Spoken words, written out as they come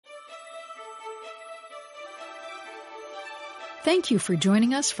Thank you for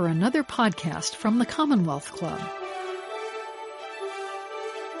joining us for another podcast from the Commonwealth Club.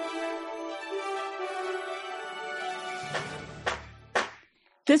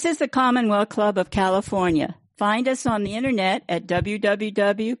 This is the Commonwealth Club of California. Find us on the internet at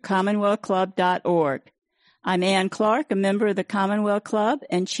www.commonwealthclub.org. I'm Ann Clark, a member of the Commonwealth Club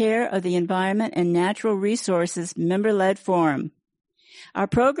and chair of the Environment and Natural Resources Member-Led Forum. Our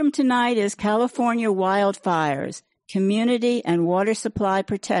program tonight is California Wildfires, Community and Water Supply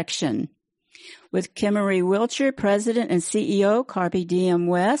Protection, with Kimmery Wilcher, President and CEO, Carpe Diem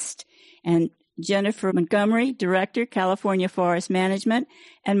West, and Jennifer Montgomery, Director, California Forest Management,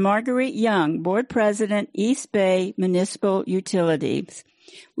 and Marguerite Young, Board President, East Bay Municipal Utilities.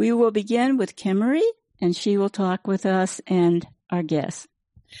 We will begin with Kimmery, and she will talk with us and our guests.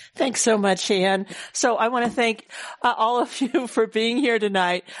 Thanks so much, Ann. So I want to thank all of you for being here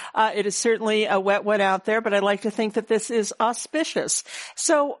tonight. It is certainly a wet one out there, but I'd like to think that this is auspicious.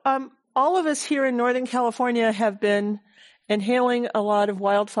 So all of us here in Northern California have been inhaling a lot of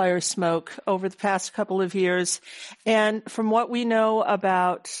wildfire smoke over the past couple of years. And from what we know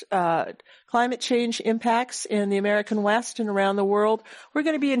about climate change impacts in the American West and around the world, we're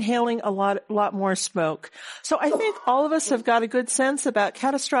going to be inhaling a lot more smoke. So I think all of us have got a good sense about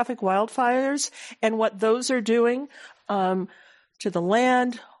catastrophic wildfires and what those are doing to the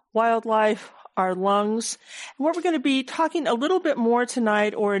land, wildlife, our lungs. And what we're going to be talking a little bit more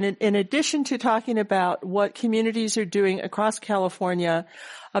tonight, or in addition to talking about what communities are doing across California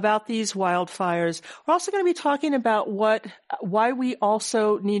about these wildfires, we're also going to be talking about why we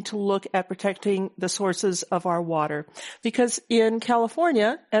also need to look at protecting the sources of our water. Because in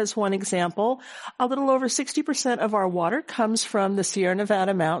California, as one example, a little over 60% of our water comes from the Sierra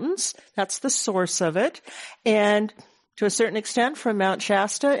Nevada mountains. That's the source of it. And to a certain extent from Mount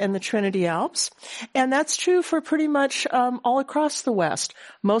Shasta and the Trinity Alps. And that's true for pretty much all across the West.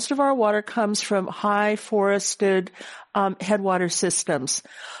 Most of our water comes from high forested headwater systems.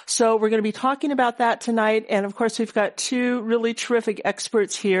 So we're going to be talking about that tonight. And of course, we've got two really terrific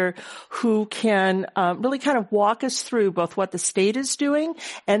experts here who can really kind of walk us through both what the state is doing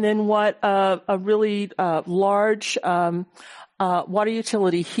and then what a really large water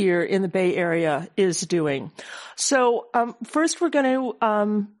utility here in the Bay Area is doing. So first we're going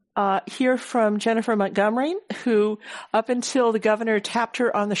to hear from Jennifer Montgomery, who up until the governor tapped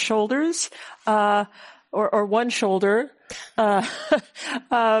her on the shoulders, or one shoulder,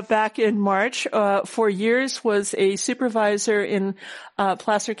 back in March, for years was a supervisor in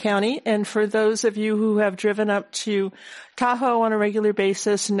Placer County. And for those of you who have driven up to Tahoe on a regular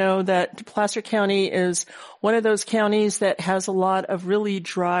basis know that Placer County is one of those counties that has a lot of really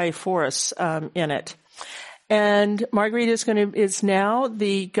dry forests in it. And Marguerite is now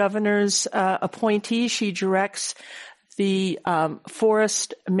the governor's appointee. She directs the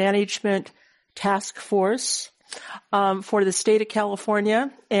Forest Management Task Force for the state of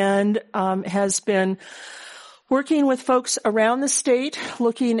California, and has been working with folks around the state,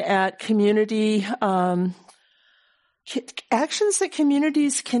 looking at community actions that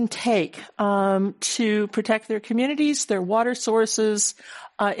communities can take to protect their communities, their water sources,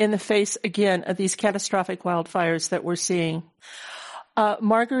 in the face, again, of these catastrophic wildfires that we're seeing.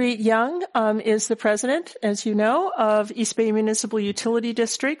 Marguerite Young is the president, as you know, of East Bay Municipal Utility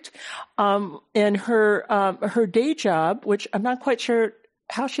District. And her day job, which I'm not quite sure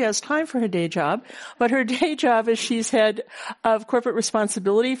how she has time for her day job, but her day job is she's head of corporate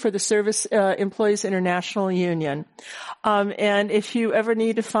responsibility for the Service Employees International Union. And if you ever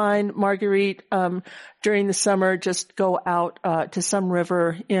need to find Marguerite during the summer, just go out to some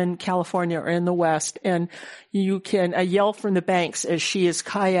river in California or in the West, and you can yell from the banks as she is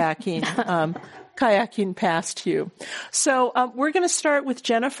kayaking past you. So we're going to start with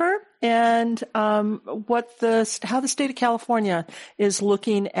Jennifer and how the state of California is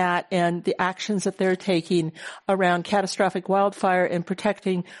looking at and the actions that they're taking around catastrophic wildfire and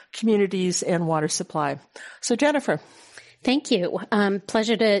protecting communities and water supply. So Jennifer. Thank you.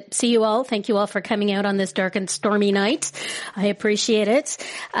 Pleasure to see you all. Thank you all for coming out on this dark and stormy night. I appreciate it.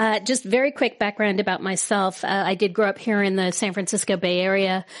 Just very quick background about myself. I did grow up here in the San Francisco Bay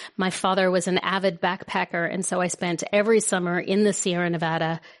Area. My father was an avid backpacker, and so I spent every summer in the Sierra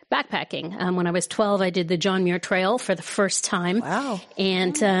Nevada backpacking. When I was 12, I did the John Muir Trail for the first time. Wow.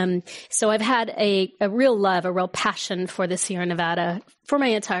 And so I've had a real love, a real passion for the Sierra Nevada for my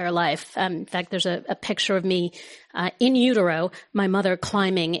entire life. In fact, there's a picture of me in utero, my mother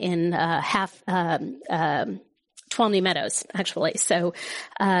climbing in Tuolumne Meadows, actually. So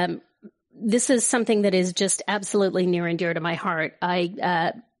this is something that is just absolutely near and dear to my heart.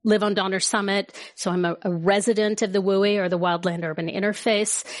 I live on Donner Summit, so I'm a resident of the WUI, or the Wildland Urban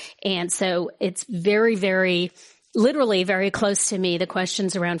Interface. And so it's very, very, literally very close to me, the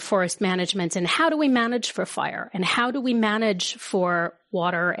questions around forest management and how do we manage for fire, and how do we manage for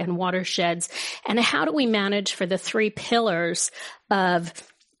water and watersheds, and how do we manage for the three pillars of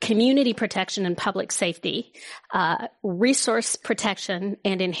community protection and public safety, resource protection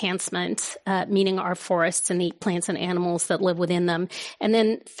and enhancement, meaning our forests and the plants and animals that live within them. And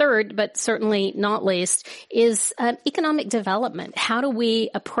then third, but certainly not least, is economic development. How do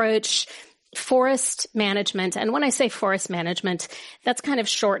we approach forest management? And when I say forest management, that's kind of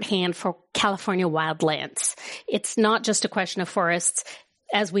shorthand for California wildlands. It's not just a question of forests.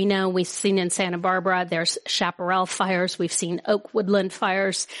 As we know, we've seen in Santa Barbara, there's chaparral fires. We've seen oak woodland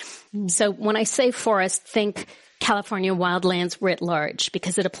fires. So when I say forest, think California wildlands writ large,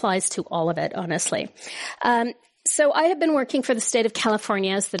 because it applies to all of it, honestly. So I have been working for the state of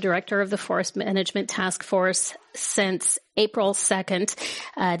California as the director of the Forest Management Task Force since April 2nd.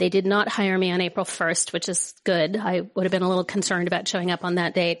 They did not hire me on April 1st, which is good. I would have been a little concerned about showing up on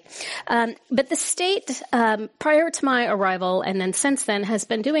that date. But the state, prior to my arrival and then since then, has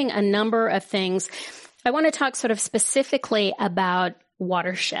been doing a number of things. I want to talk sort of specifically about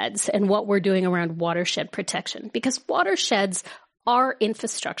watersheds and what we're doing around watershed protection, because watersheds are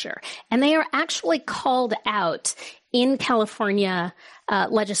infrastructure, and they are actually called out in California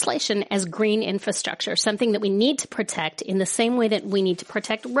legislation as green infrastructure, something that we need to protect in the same way that we need to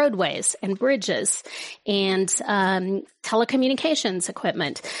protect roadways and bridges and telecommunications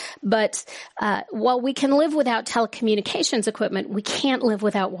equipment. But while we can live without telecommunications equipment, we can't live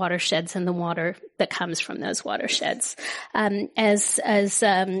without watersheds and the water that comes from those watersheds. As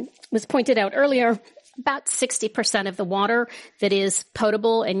was pointed out earlier, about 60% of the water that is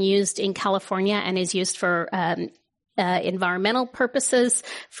potable and used in California and is used for environmental purposes,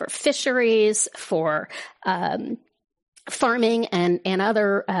 for fisheries, for farming and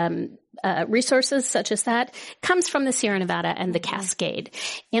other resources such as that, comes from the Sierra Nevada and the Cascade.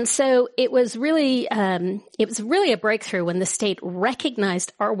 And so it was really a breakthrough when the state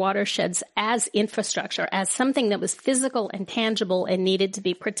recognized our watersheds as infrastructure, as something that was physical and tangible and needed to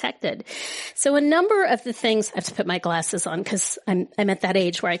be protected. So a number of the things, I have to put my glasses on because I'm at that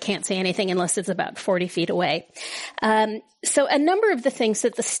age where I can't see anything unless it's about 40 feet away. So a number of the things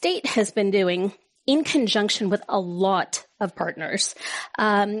that the state has been doing in conjunction with a lot of partners.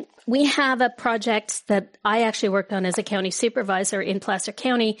 We have a project that I actually worked on as a county supervisor in Placer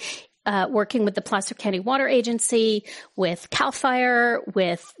County, working with the Placer County Water Agency, with CAL FIRE,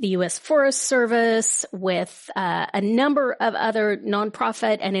 with the U.S. Forest Service, with a number of other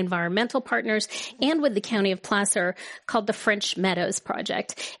nonprofit and environmental partners, and with the County of Placer, called the French Meadows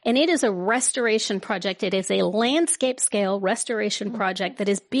Project. And it is a restoration project. It is a landscape scale restoration project that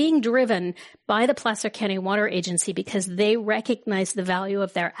is being driven by the Placer County Water Agency because they recognize the value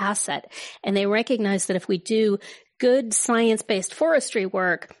of their asset. And they recognize that if we do good science-based forestry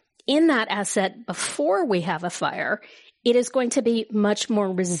work in that asset before we have a fire, it is going to be much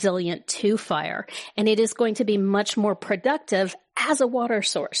more resilient to fire, and it is going to be much more productive as a water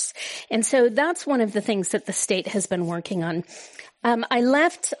source. And so that's one of the things that the state has been working on. I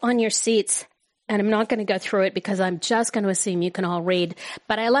left on your seats, and I'm not going to go through it because I'm just going to assume you can all read,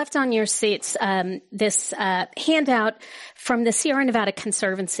 but I left on your seats this handout from the Sierra Nevada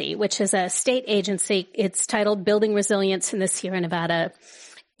Conservancy, which is a state agency. It's titled Building Resilience in the Sierra Nevada.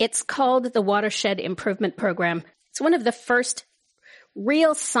 It's called the Watershed Improvement Program. It's one of the first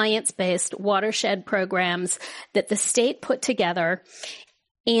real science-based watershed programs that the state put together.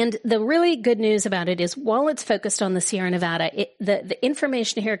 And the really good news about it is while it's focused on the Sierra Nevada, the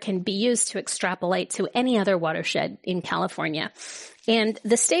information here can be used to extrapolate to any other watershed in California. And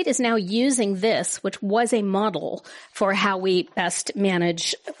the state is now using this, which was a model for how we best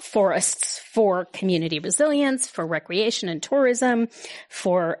manage forests for community resilience, for recreation and tourism,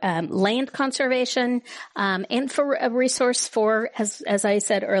 for land conservation, and for a resource for, as I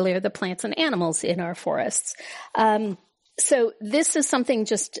said earlier, the plants and animals in our forests. So this is something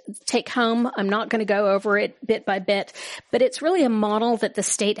just take home. I'm not going to go over it bit by bit, but it's really a model that the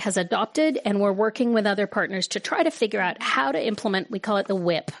state has adopted, and we're working with other partners to try to figure out how to implement, we call it the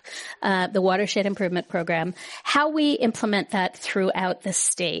WIP, the Watershed Improvement Program, how we implement that throughout the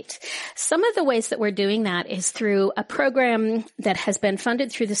state. Some of the ways that we're doing that is through a program that has been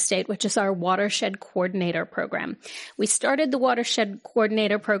funded through the state, which is our Watershed Coordinator Program. We started the Watershed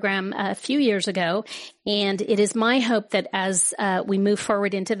Coordinator Program a few years ago, and it is my hope that as we move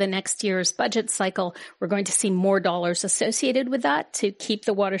forward into the next year's budget cycle, we're going to see more dollars associated with that to keep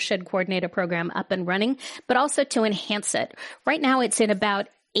the Watershed Coordinator Program up and running, but also to enhance it. Right now, it's in about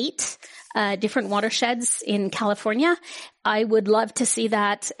 8 different watersheds in California. I would love to see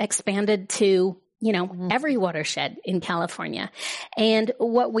that expanded to, every watershed in California. And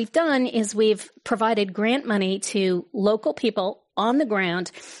what we've done is we've provided grant money to local people on the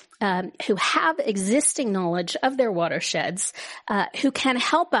ground who have existing knowledge of their watersheds, who can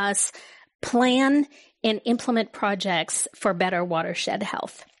help us plan and implement projects for better watershed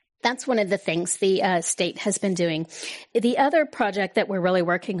health. That's one of the things the state has been doing. The other project that we're really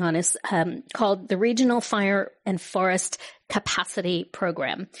working on is called the Regional Fire and Forest Capacity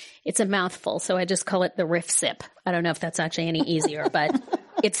Program. It's a mouthful, so I just call it the RFSIP. I don't know if that's actually any easier, but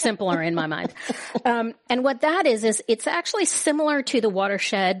it's simpler in my mind. And what that is it's actually similar to the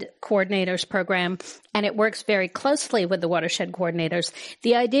Watershed Coordinators Program, and it works very closely with the Watershed Coordinators.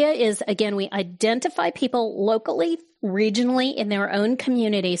 The idea is, again, we identify people locally, regionally in their own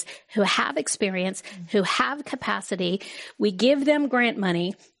communities who have experience, who have capacity. We give them grant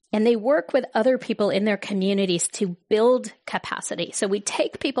money, and they work with other people in their communities to build capacity. So we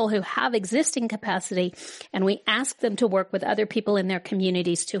take people who have existing capacity and we ask them to work with other people in their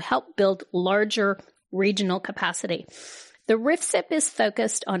communities to help build larger regional capacity. The RFSIP is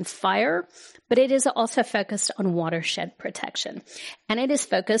focused on fire, but it is also focused on watershed protection. And it is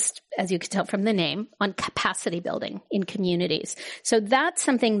focused, as you can tell from the name, on capacity building in communities. So that's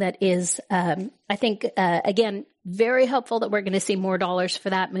something that is, I think, again, very helpful that we're going to see more dollars for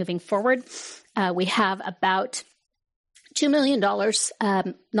that moving forward. We have about $2 million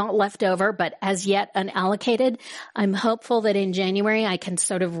not left over, but as yet unallocated. I'm hopeful that in January I can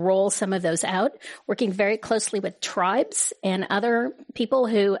sort of roll some of those out, working very closely with tribes and other people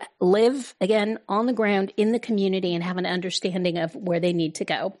who live, again, on the ground in the community and have an understanding of where they need to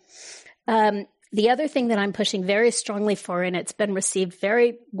go. The other thing that I'm pushing very strongly for, and it's been received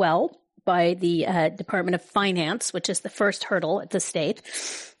very well by the Department of Finance, which is the first hurdle at the state,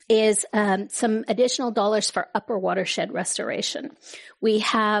 is some additional dollars for upper watershed restoration. We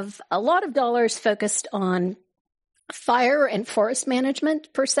have a lot of dollars focused on fire and forest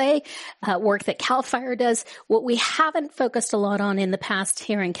management, per se, work that CAL FIRE does. What we haven't focused a lot on in the past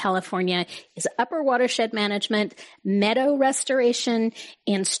here in California is upper watershed management, meadow restoration,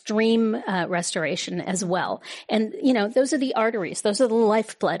 and stream restoration as well. And, those are the arteries. Those are the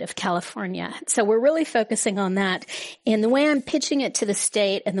lifeblood of California. So we're really focusing on that. And the way I'm pitching it to the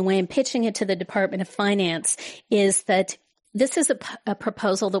state and the way I'm pitching it to the Department of Finance is that this is a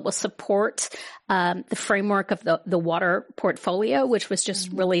proposal that will support the framework of the water portfolio, which was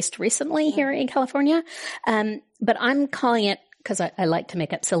just released recently here in California. But I'm calling it, because I like to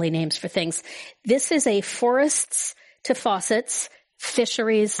make up silly names for things, this is a forests to faucets,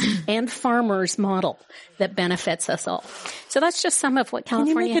 fisheries, and farmers model that benefits us all. So that's just some of what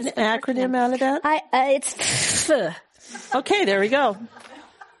California has. Can you make an acronym out of that? It's FF. Okay, there we go.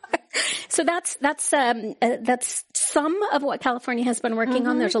 So that's some of what California has been working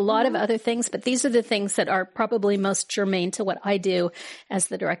on. There's a lot of other things, but these are the things that are probably most germane to what I do as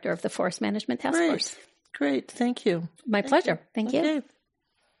the director of the Forest Management Task Force. Great. Thank you. My pleasure. Thank you.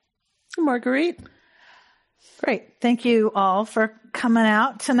 Marguerite. Great. Thank you all for coming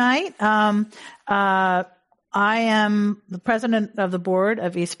out tonight. I am the president of the board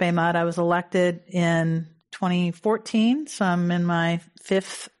of East Bay Mud. I was elected in 2014, so I'm in my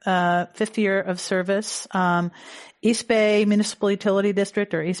fifth year of service. East Bay Municipal Utility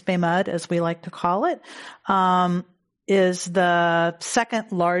District, or East Bay Mud, as we like to call it, is the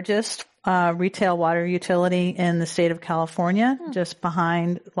second largest retail water utility in the state of California, just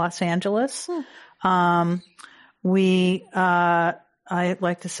behind Los Angeles. I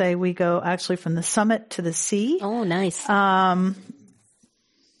like to say we go actually from the summit to the sea. Oh, nice.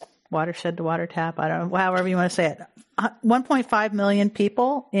 Watershed to water tap, I don't know, however you want to say it. 1.5 million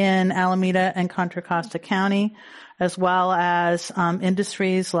people in Alameda and Contra Costa County, as well as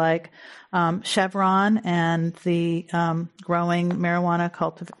industries like Chevron and the growing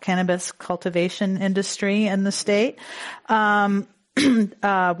cannabis cultivation industry in the state.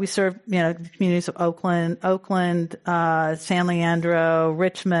 We serve, the communities of Oakland, San Leandro,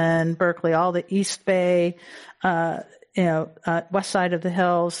 Richmond, Berkeley, all the East Bay, west side of the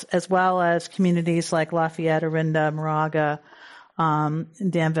hills, as well as communities like Lafayette, Orinda, Moraga,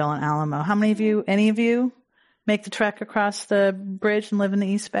 Danville, and Alamo. Any of you make the trek across the bridge and live in the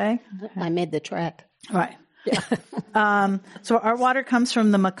East Bay? Okay. I made the trek. Right. Yeah. So our water comes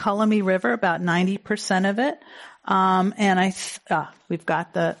from the McCullamy River, about 90% of it. And we've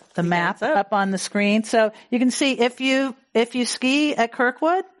got the map up on the screen. So you can see if you ski at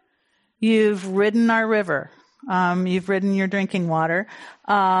Kirkwood, you've ridden our river. You've ridden your drinking water.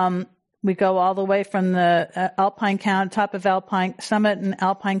 we go all the way from the Alpine County, top of Alpine Summit in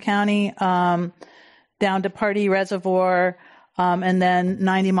Alpine County, down to Pardee Reservoir, and then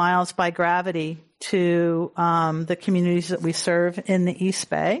 90 miles by gravity to the communities that we serve in the East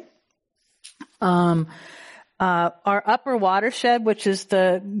Bay. Our upper watershed, which is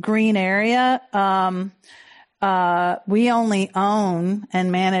the green area, we only own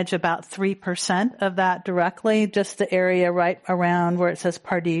and manage about 3% of that directly, just the area right around where it says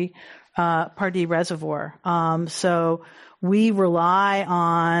Pardee Reservoir. So we rely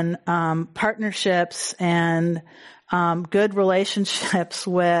on partnerships and good relationships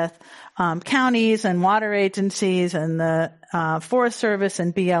with counties and water agencies and the Forest Service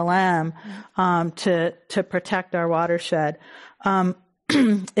and BLM to protect our watershed.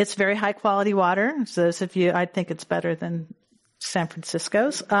 It's very high quality water. So those of you, I think it's better than San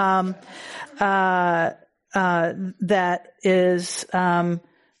Francisco's. That is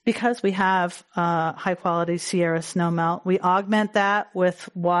because we have high quality Sierra snowmelt. We augment that with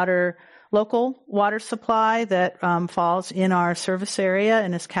local water supply that falls in our service area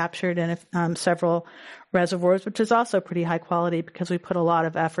and is captured in several reservoirs, which is also pretty high quality because we put a lot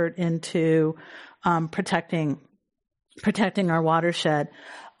of effort into protecting our watershed.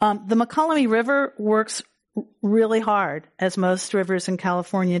 The Mokelumne River works really hard, as most rivers in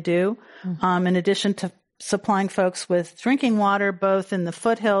California do. In addition to supplying folks with drinking water, both in the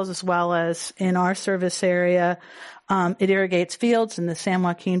foothills as well as in our service area. It irrigates fields in the San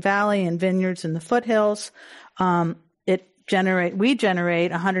Joaquin Valley and vineyards in the foothills. We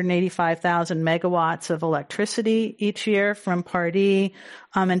generate 185,000 megawatts of electricity each year from Pardee,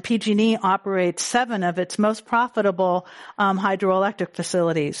 and PG&E operates 7 of its most profitable hydroelectric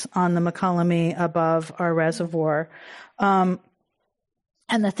facilities on the Mokelumne above our reservoir. And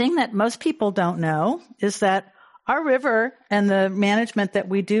the thing that most people don't know is that our river and the management that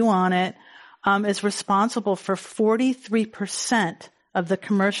we do on it is responsible for 43% of the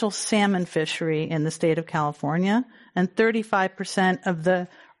commercial salmon fishery in the state of California and 35% of the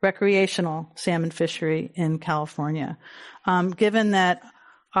recreational salmon fishery in California. Given that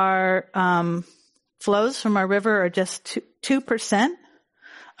our flows from our river are just 2%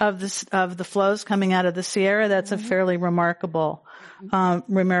 of the flows coming out of the Sierra, that's a fairly remarkable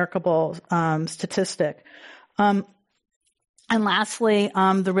statistic. And lastly,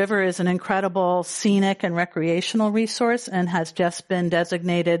 the river is an incredible scenic and recreational resource and has just been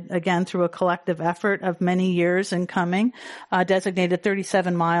designated, again, through a collective effort of many years in coming, designated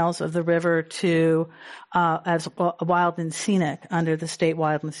 37 miles of the river as wild and scenic under the state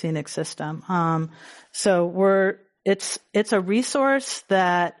wild and scenic system. So it's a resource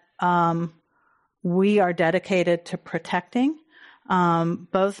that, we are dedicated to protecting.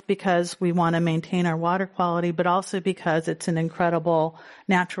 Both because we want to maintain our water quality, but also because it's an incredible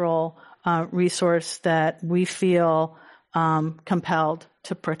natural resource that we feel compelled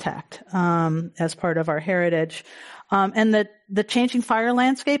to protect as part of our heritage. And the changing fire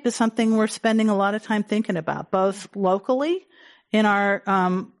landscape is something we're spending a lot of time thinking about, both locally in our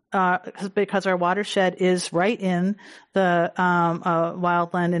because our watershed is right in the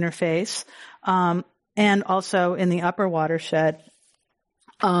wildland interface, and also in the upper watershed.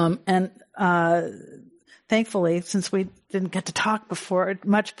 Thankfully, since we didn't get to talk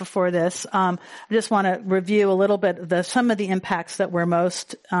much before this, I just want to review a little bit some of the impacts that we're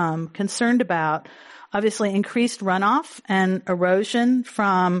most concerned about. Obviously, increased runoff and erosion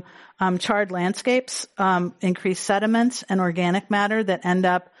from charred landscapes, increased sediments and organic matter that end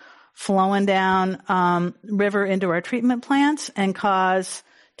up flowing down river into our treatment plants and cause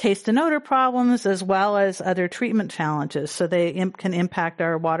taste and odor problems as well as other treatment challenges. So they can impact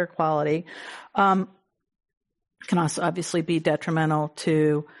our water quality. Can also obviously be detrimental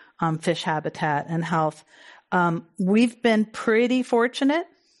to fish habitat and health. We've been pretty fortunate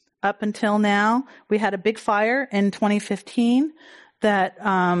up until now. We had a big fire in 2015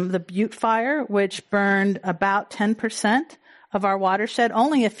 the Butte Fire, which burned about 10% of our watershed,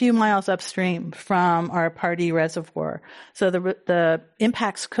 only a few miles upstream from our Pardee Reservoir. So the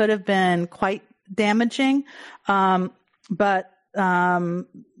impacts could have been quite damaging, but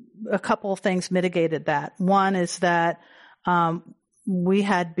a couple of things mitigated that. One is that we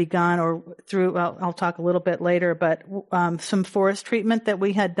had begun, I'll talk a little bit later, but some forest treatment that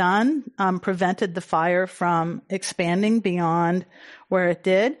we had done prevented the fire from expanding beyond where it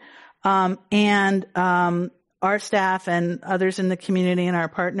did. Our staff and others in the community and our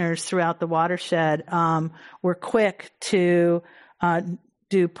partners throughout the watershed were quick to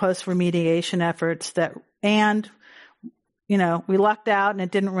do post-remediation efforts we lucked out and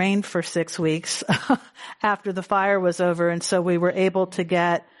it didn't rain for 6 weeks after the fire was over. And so we were able to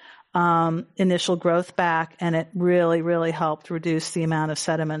get initial growth back, and it really, really helped reduce the amount of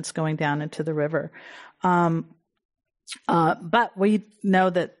sediments going down into the river. But we know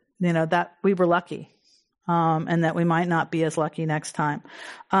that, that we were lucky, and that we might not be as lucky next time.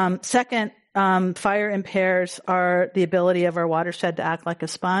 Second, fire impairs the ability of our watershed to act like a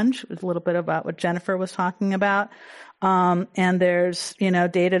sponge. It was a little bit about what Jennifer was talking about. And there's,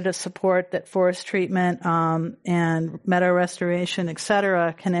 data to support that forest treatment, and meadow restoration, et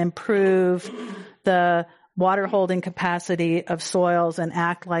cetera, can improve the water holding capacity of soils and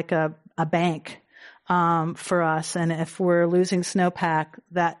act like a bank, for us. And if we're losing snowpack,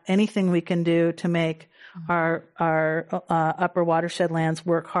 that anything we can do to make our upper watershed lands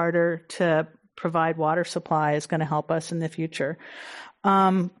work harder to provide water supply is going to help us in the future.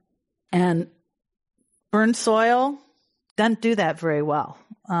 And burn soil doesn't do that very well.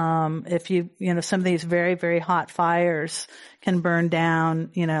 If some of these very, very hot fires can burn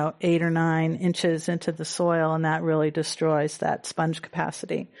down, 8 or 9 inches into the soil, and that really destroys that sponge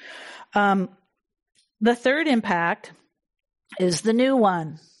capacity. The third impact is the new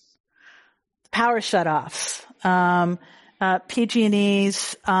one. Power shutoffs.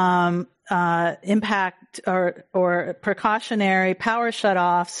 PG&E's impact or precautionary power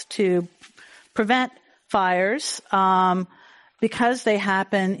shutoffs to prevent fires, because they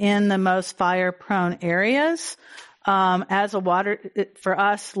happen in the most fire-prone areas. For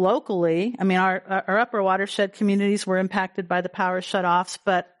us locally, our upper watershed communities were impacted by the power shutoffs,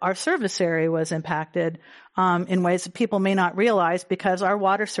 but our service area was impacted in ways that people may not realize because our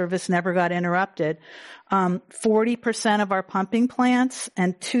water service never got interrupted. 40% of our pumping plants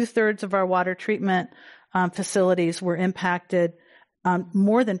and 2/3 of our water treatment facilities were impacted. That's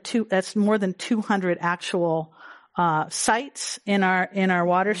more than 200 actual sites in our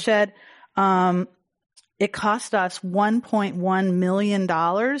watershed. It cost us $1.1 million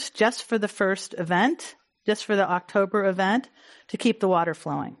just for the first event, just for the October event, to keep the water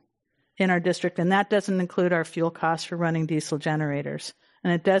flowing in our district. And that doesn't include our fuel costs for running diesel generators.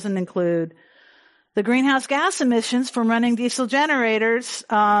 And it doesn't include the greenhouse gas emissions from running diesel generators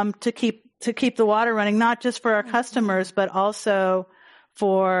to keep the water running, not just for our customers, but also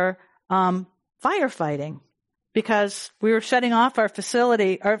for firefighting. Because we were shutting off our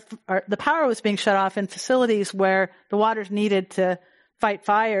facility, the power was being shut off in facilities where the water's needed to fight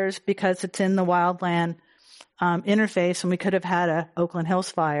fires because it's in the wildland interface, and we could have had a Oakland Hills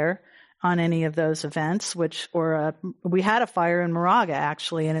fire on any of those events, we had a fire in Moraga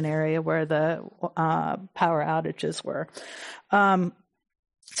actually in an area where the power outages were.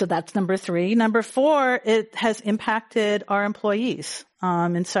 So that's number 3. Number 4, it has impacted our employees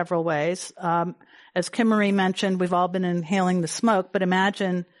in several ways. As Kim Marie mentioned, we've all been inhaling the smoke, but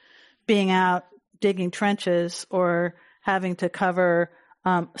imagine being out digging trenches or having to cover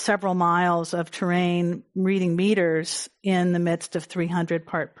several miles of terrain reading meters in the midst of 300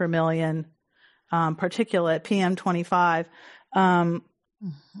 part per million particulate, PM25,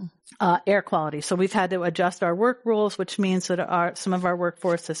 air quality. So we've had to adjust our work rules, which means that some of our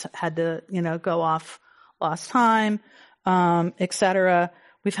workforce has had to, go off lost time, et cetera.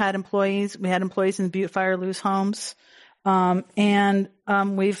 We had employees in the Butte Fire lose homes, and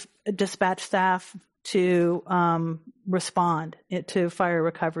we've dispatched staff to respond to fire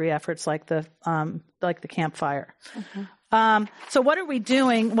recovery efforts like the campfire. Mm-hmm. So what are we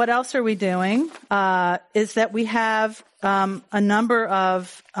doing? What else are we doing? Is that we have a number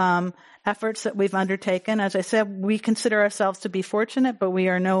of efforts that we've undertaken. As I said, we consider ourselves to be fortunate, but we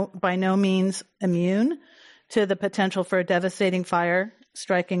are by no means immune to the potential for a devastating fire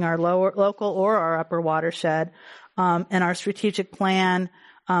striking our local or our upper watershed. And our strategic plan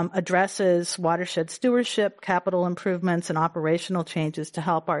addresses watershed stewardship, capital improvements, and operational changes to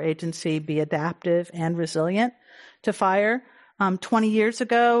help our agency be adaptive and resilient to fire. 20 years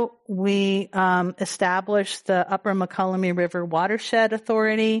ago, we established the Upper McCullummy River Watershed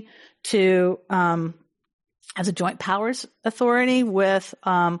Authority as a joint powers authority with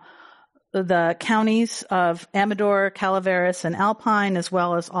the counties of Amador, Calaveras, and Alpine, as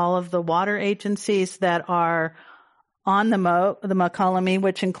well as all of the water agencies that are on the McCullummy,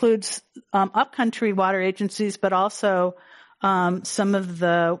 which includes upcountry water agencies, but also some of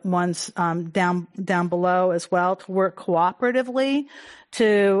the ones down below as well, to work cooperatively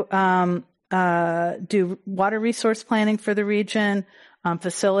to do water resource planning for the region,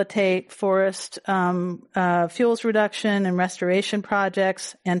 facilitate forest fuels reduction and restoration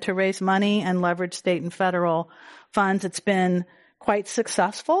projects, and to raise money and leverage state and federal funds. It's been quite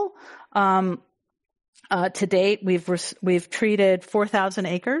successful. To date, we've treated 4,000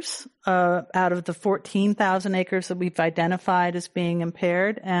 acres out of the 14,000 acres that we've identified as being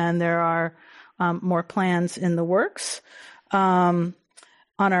impaired, and there are more plans in the works. On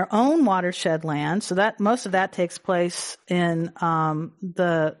our own watershed land, so that most of that takes place in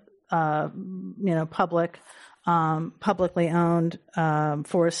the publicly owned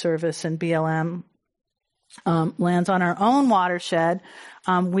Forest Service and BLM lands. On our own watershed,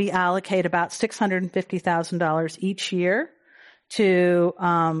 we allocate about $650,000 each year to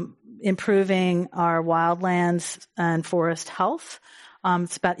improving our wildlands and forest health.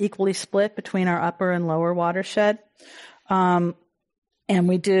 It's about equally split between our upper and lower watershed. And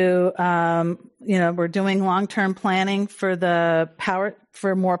we do, we're doing long-term planning for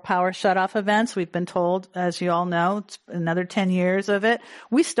more power shutoff events. We've been told, as you all know, it's another 10 years of it.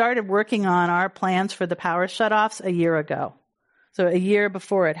 We started working on our plans for the power shutoffs a year ago. So a year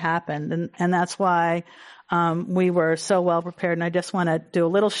before it happened. And that's why, we were so well prepared. And I just want to do a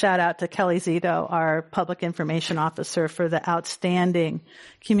little shout out to Kelly Zito, our public information officer, for the outstanding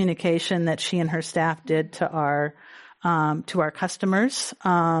communication that she and her staff did to our customers.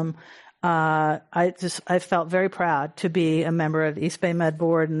 I felt very proud to be a member of the East Bay Med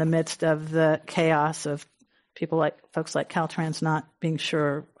Board in the midst of the chaos of folks like Caltrans not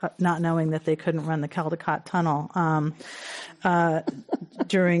knowing that they couldn't run the Caldecott Tunnel,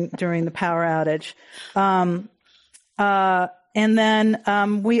 during the power outage. And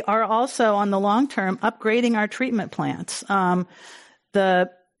then, we are also on the long term upgrading our treatment plants. The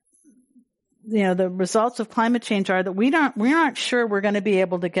results of climate change are that we aren't sure we're going to be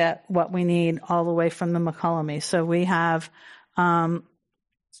able to get what we need all the way from the McCollum. So we have,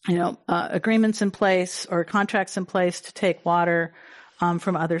 agreements in place or contracts in place to take water,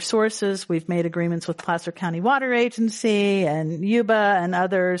 from other sources. We've made agreements with Placer County Water Agency and Yuba and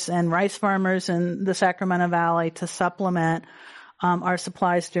others and rice farmers in the Sacramento Valley to supplement, our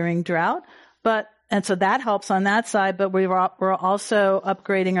supplies during drought. And so that helps on that side, but we're also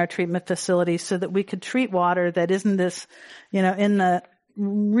upgrading our treatment facilities so that we could treat water that isn't this, in the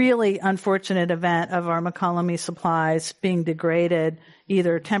really unfortunate event of our McCollum supplies being degraded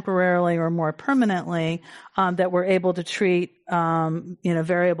either temporarily or more permanently, that we're able to treat,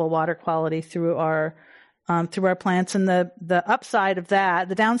 variable water quality through our plants. And the upside of that,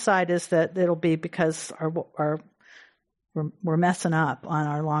 the downside is that it'll be because we're messing up on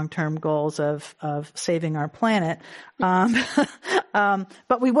our long-term goals of saving our planet.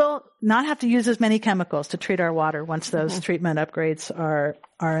 But we will not have to use as many chemicals to treat our water once those treatment upgrades are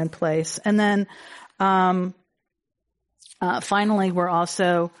in place. And then, finally, we're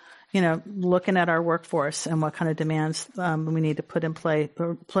also, looking at our workforce and what kind of demands, we need to put in place,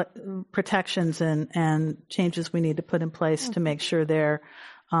 protections and changes we need to put in place to make sure they're,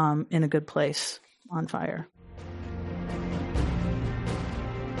 in a good place on fire.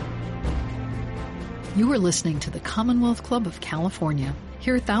 You are listening to the Commonwealth Club of California.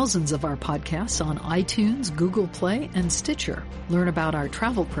 Hear thousands of our podcasts on iTunes, Google Play, and Stitcher. Learn about our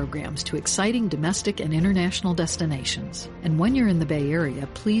travel programs to exciting domestic and international destinations. And when you're in the Bay Area,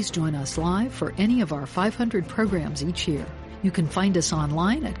 please join us live for any of our 500 programs each year. You can find us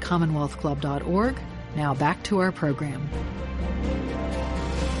online at commonwealthclub.org. Now back to our program.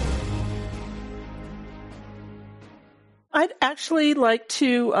 I'd actually like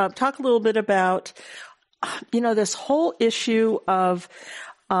to talk a little bit about, this whole issue of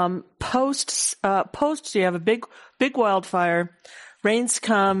posts. You have a big wildfire, rains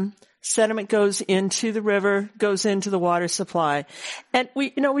come, sediment goes into the river, goes into the water supply, and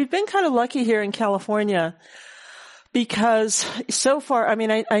we've been kind of lucky here in California because so far,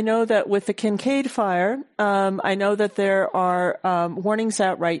 I know that with the Kincade fire, I know that there are warnings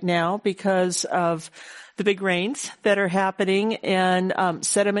out right now because of the big rains that are happening and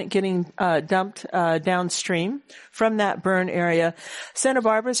sediment getting dumped downstream from that burn area. Santa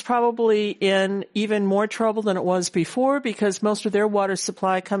Barbara is probably in even more trouble than it was before because most of their water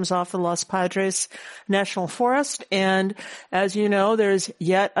supply comes off the Los Padres National Forest. And as you know, there's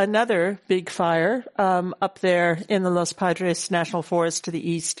yet another big fire up there in the Los Padres National Forest to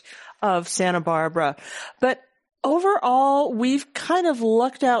the east of Santa Barbara. But overall, we've kind of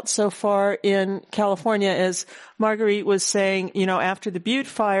lucked out so far in California. As Marguerite was saying, after the Butte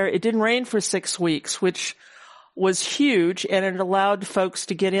fire, it didn't rain for 6 weeks, which was huge, and it allowed folks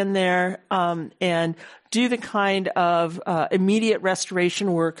to get in there and do the kind of immediate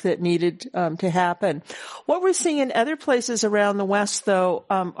restoration work that needed to happen. What we're seeing in other places around the West, though,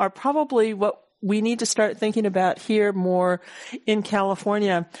 are probably what we need to start thinking about here more in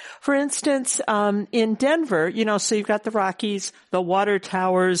California. For instance, in Denver, so you've got the Rockies, the water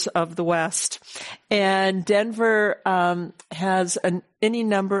towers of the West, and Denver has any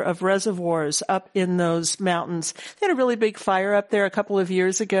number of reservoirs up in those mountains. They had a really big fire up there a couple of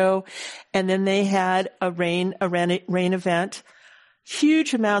years ago, and then they had a rain event.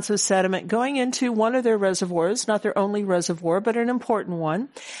 Huge amounts of sediment going into one of their reservoirs, not their only reservoir, but an important one.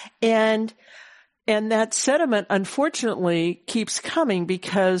 And that sediment, unfortunately, keeps coming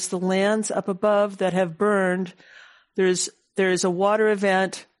because the lands up above that have burned, there's a water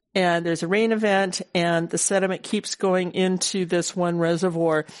event and there's a rain event, and the sediment keeps going into this one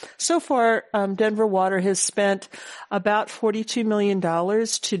reservoir. So far, Denver Water has spent about $42 million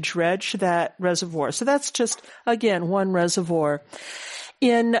to dredge that reservoir. So that's just, again, one reservoir.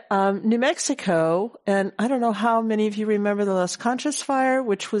 In New Mexico, and I don't know how many of you remember the Las Conchas fire,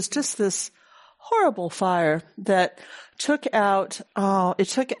 which was just this horrible fire that took out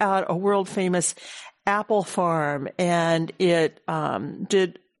a world famous apple farm, and it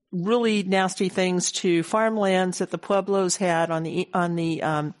did really nasty things to farmlands that the Pueblos had on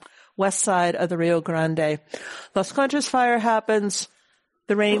the west side of the Rio Grande. Las Conchas fire happens,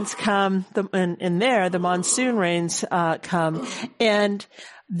 the rains come, the monsoon rains come, and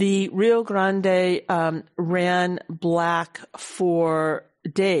the Rio Grande ran black for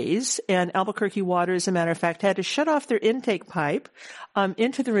days, and Albuquerque Water, as a matter of fact, had to shut off their intake pipe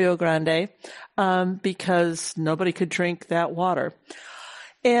into the Rio Grande because nobody could drink that water.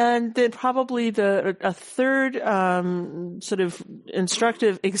 And then probably a third sort of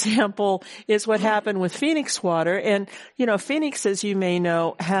instructive example is what happened with Phoenix Water. And Phoenix, as you may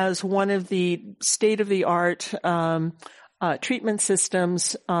know, has one of the state-of-the-art treatment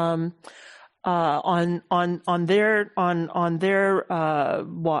systems on their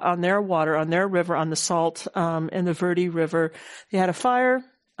water, on their river, on the Salt and the Verde River. They had a fire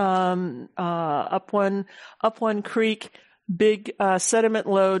up one creek. Big sediment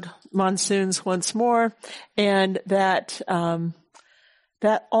load, monsoons once more, and that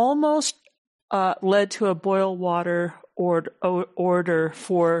almost led to a boil water order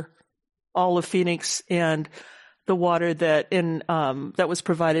for all of Phoenix and the water that was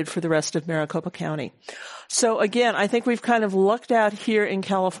provided for the rest of Maricopa County. So again, I think we've kind of lucked out here in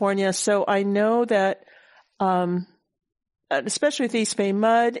California. So I know that especially with East Bay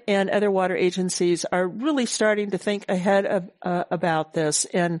Mud and other water agencies, are really starting to think ahead about this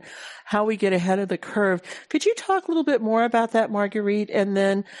and how we get ahead of the curve. Could you talk a little bit more about that, Marguerite? And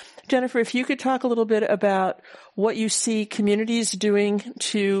then, Jennifer, if you could talk a little bit about what you see communities doing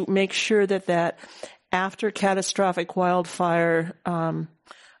to make sure that after catastrophic wildfire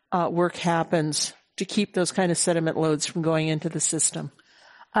work happens to keep those kind of sediment loads from going into the system.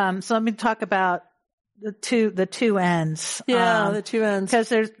 So let me talk about the two ends. Yeah, the two ends. Because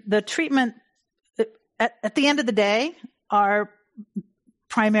there's the treatment. At the end of the day, our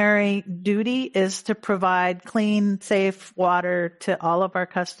primary duty is to provide clean, safe water to all of our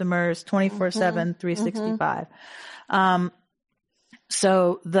customers 24/7, 365.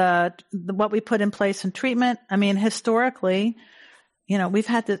 So what we put in place in treatment, I mean, historically, we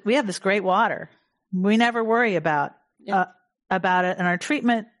have this great water. We never worry about it. And our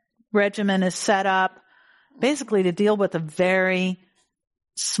treatment regimen is set up basically to deal with a very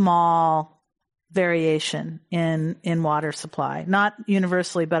small variation in water supply. Not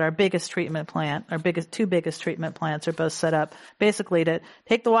universally, but our biggest treatment plant, two biggest treatment plants are both set up basically to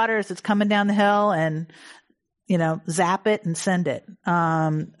take the water as it's coming down the hill and, zap it and send it.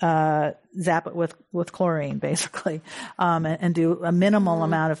 Zap it with chlorine basically, and do a minimal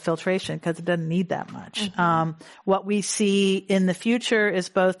amount of filtration because it doesn't need that much. What we see in the future is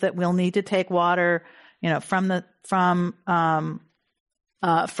both that we'll need to take water from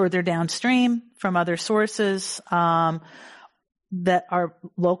further downstream from other sources, that our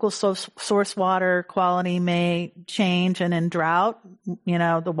local source water quality may change, and in drought,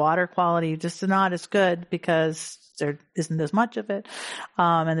 the water quality just is not as good because there isn't as much of it,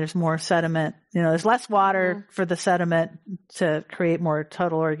 and there's more sediment. There's less water for the sediment to create more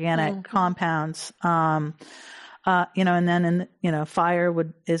total organic compounds. And then fire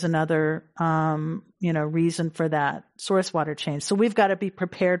is another, reason for that source water change. So we've got to be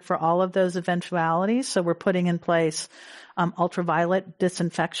prepared for all of those eventualities. So we're putting in place, ultraviolet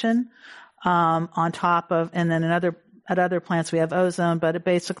disinfection, on top of, and then at other plants we have ozone, but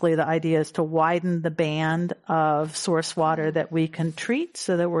basically the idea is to widen the band of source water that we can treat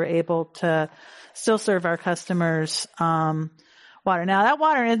so that we're able to still serve our customers, water. Now that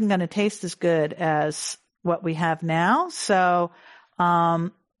water isn't going to taste as good as what we have now. So,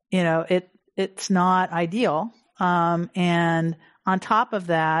 it's not ideal. And on top of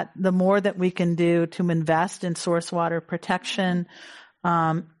that, the more that we can do to invest in source water protection,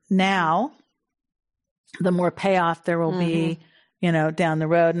 now, the more payoff there will be, down the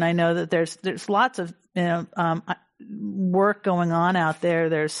road. And I know that there's lots of, work going on out there.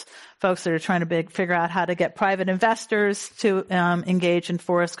 There's folks that are trying to figure out how to get private investors to engage in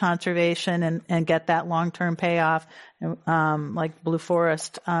forest conservation and get that long-term payoff, like Blue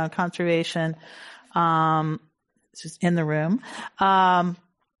Forest conservation. It's just in the room. And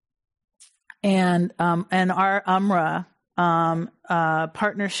our UMRA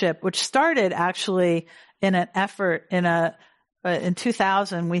partnership, which started actually in an effort in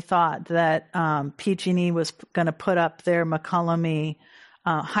 2000, we thought that PG&E was going to put up their McCullamy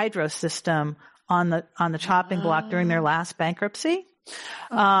hydro system on the chopping block during their last bankruptcy.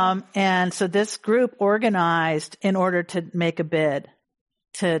 And so this group organized in order to make a bid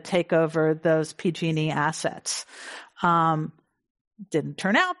to take over those PG&E assets. Didn't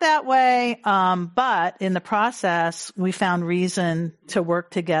turn out that way, but in the process, we found reason to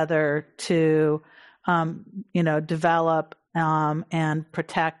work together to, develop and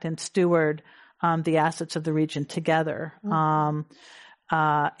protect and steward the assets of the region together.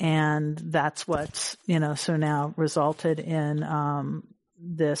 And that's what's, so now resulted in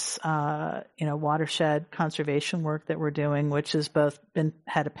this, watershed conservation work that we're doing, which has both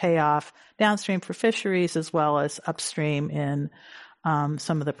had a payoff downstream for fisheries as well as upstream in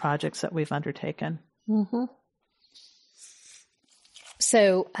some of the projects that we've undertaken. Mm-hmm.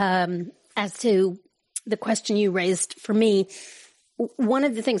 So as to the question you raised for me, one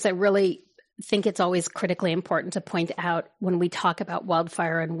of the things I really think it's always critically important to point out when we talk about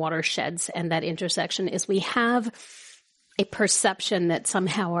wildfire and watersheds and that intersection is we have a perception that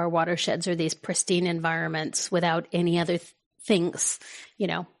somehow our watersheds are these pristine environments without any other things,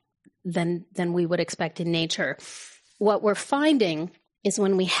 than we would expect in nature. What we're finding is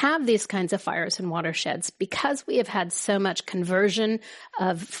when we have these kinds of fires and watersheds, because we have had so much conversion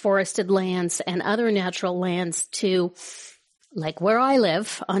of forested lands and other natural lands to, like where I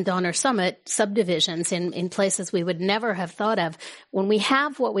live on Donner Summit, subdivisions in places we would never have thought of. When we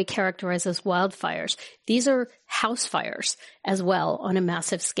have what we characterize as wildfires, these are house fires as well on a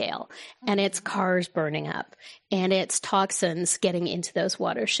massive scale. And it's cars burning up and it's toxins getting into those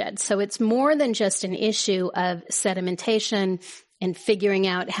watersheds. So it's more than just an issue of sedimentation and figuring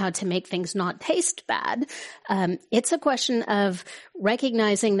out how to make things not taste bad. It's a question of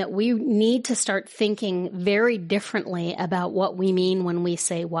recognizing that we need to start thinking very differently about what we mean when we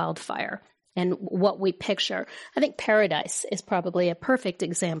say wildfire and what we picture. I think Paradise is probably a perfect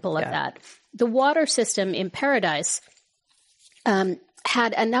example of that. The water system in Paradise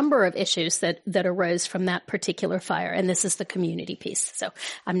had a number of issues that arose from that particular fire, and this is the community piece. So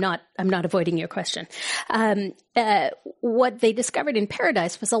I'm not avoiding your question. What they discovered in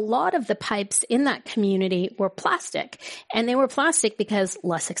Paradise was a lot of the pipes in that community were plastic, and they were plastic because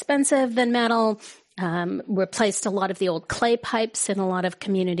less expensive than metal. Replaced a lot of the old clay pipes in a lot of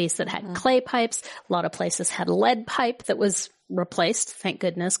communities that had clay pipes. A lot of places had lead pipe that was replaced, thank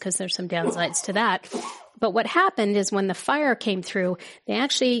goodness, because there's some downsides to that. But what happened is when the fire came through, they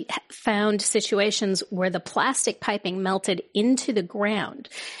actually found situations where the plastic piping melted into the ground.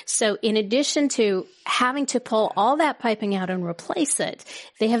 So in addition to having to pull all that piping out and replace it,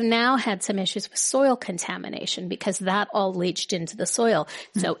 they have now had some issues with soil contamination because that all leached into the soil.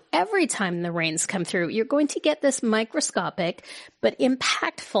 So every time the rains come through, you're going to get this microscopic but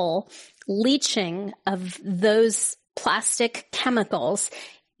impactful leaching of those plastic chemicals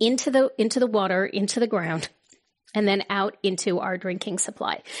into the water, into the ground, and then out into our drinking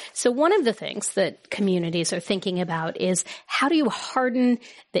supply. So one of the things that communities are thinking about is how do you harden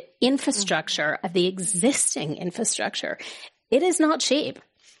the infrastructure of the existing infrastructure? It is not cheap.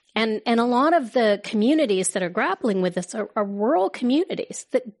 And a lot of the communities that are grappling with this are rural communities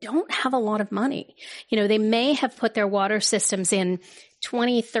that don't have a lot of money. They may have put their water systems in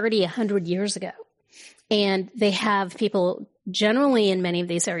 20, 30, 100 years ago. And they have people generally in many of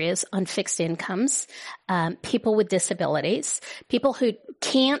these areas on fixed incomes, people with disabilities, people who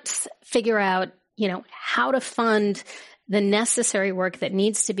can't figure out, how to fund the necessary work that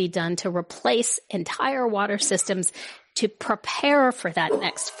needs to be done to replace entire water systems to prepare for that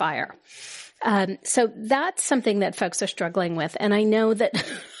next fire. So that's something that folks are struggling with. And I know that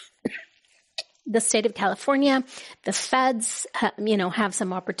the state of California, the feds, have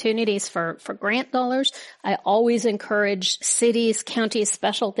some opportunities for grant dollars. I always encourage cities, counties,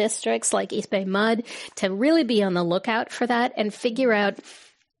 special districts like East Bay Mud to really be on the lookout for that and figure out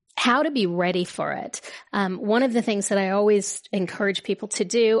how to be ready for it. One of the things that I always encourage people to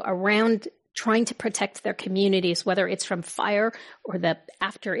do around trying to protect their communities, whether it's from fire or the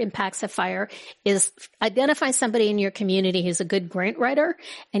after impacts of fire, is identify somebody in your community who's a good grant writer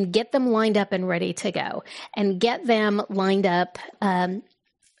and get them lined up and ready to go, and get them lined up,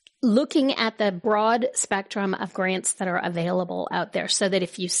 looking at the broad spectrum of grants that are available out there, so that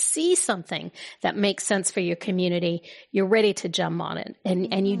if you see something that makes sense for your community, you're ready to jump on it.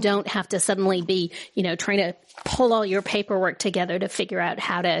 And you don't have to suddenly be, trying to pull all your paperwork together to figure out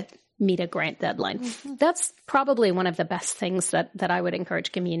how to meet a grant deadline. Mm-hmm. That's probably one of the best things that I would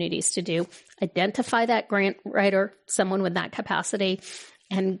encourage communities to do. Identify that grant writer, someone with that capacity,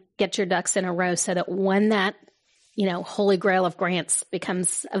 and get your ducks in a row so that when that, holy grail of grants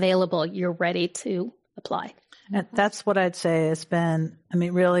becomes available, you're ready to apply. And that's what I'd say has been,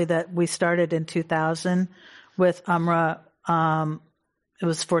 really that we started in 2000 with UMRA. It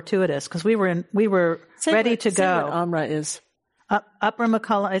was fortuitous because we were ready to go. What UMRA is. Upper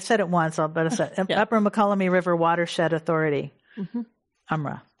McCullough, I said it once, but I said Upper McCullough River Watershed Authority, mm-hmm.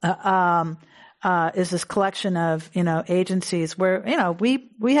 UMRA, is this collection of, agencies where,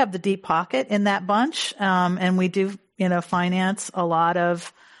 we have the deep pocket in that bunch, and we do, finance a lot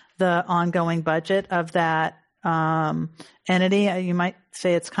of the ongoing budget of that, entity. You might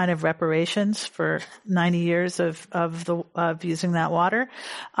say it's kind of reparations for 90 years of using that water.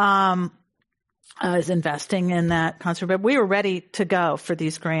 Is investing in that concert. But we were ready to go for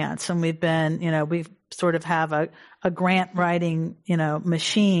these grants, and we've been, we sort of have a grant writing,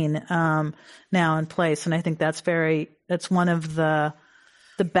 machine, now in place. And I think that's one of the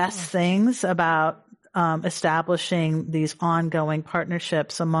best things about, establishing these ongoing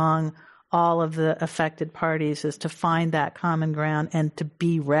partnerships among all of the affected parties, is to find that common ground and to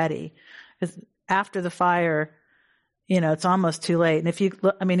be ready. Because after the fire, it's almost too late. And if you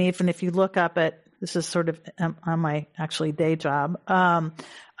look, even if you look up at, this is sort of on my actually day job.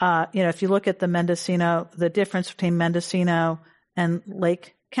 If you look at the difference between Mendocino and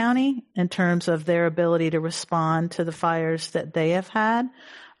Lake County in terms of their ability to respond to the fires that they have had,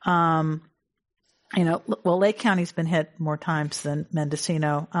 Lake County's been hit more times than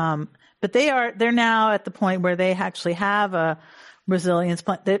Mendocino. But they're now at the point where they actually have a resilience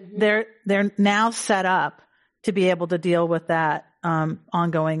plan. They're now set up to be able to deal with that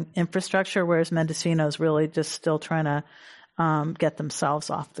ongoing infrastructure, whereas Mendocino's really just still trying to get themselves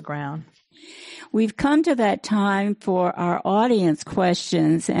off the ground. We've come to that time for our audience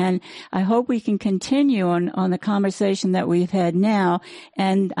questions, and I hope we can continue on the conversation that we've had now.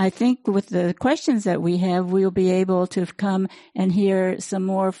 And I think with the questions that we have, we'll be able to come and hear some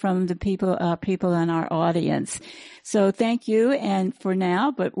more from the people in our audience. So thank you, and for now,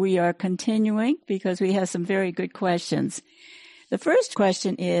 but we are continuing because we have some very good questions. The first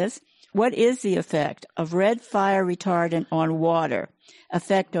question is, what is the effect of red fire retardant on water?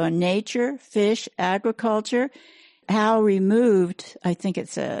 Effect on nature, fish, agriculture? How removed, I think it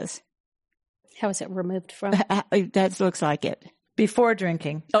says. How is it removed from? That looks like it. Before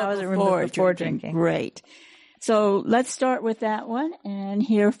drinking. How is it removed before drinking? Great. So let's start with that one and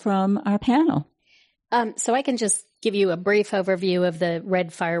hear from our panel. So I can just give you a brief overview of the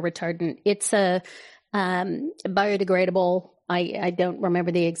red fire retardant. It's a biodegradable. I don't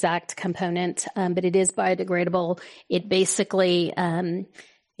remember the exact component, but it is biodegradable. It basically,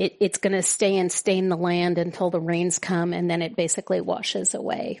 it's going to stay and stain the land until the rains come, and then it basically washes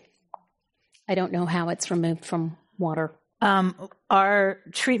away. I don't know how it's removed from water. Our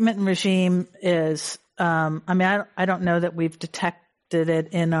treatment regime is, I don't know that we've detected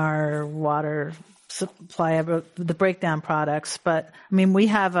it in our water supply of the breakdown products, but we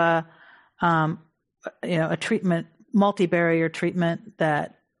have a treatment, multi-barrier treatment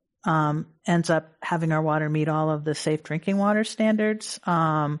that ends up having our water meet all of the safe drinking water standards.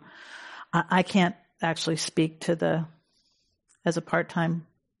 I can't actually speak to as a part-time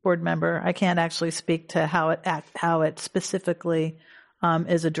board member, I can't actually speak to how it specifically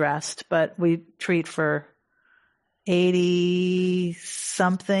is addressed, but we treat for 80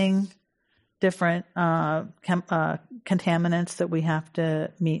 something different contaminants that we have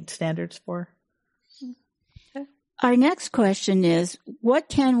to meet standards for. Our next question is, what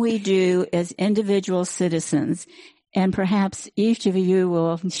can we do as individual citizens? And perhaps each of you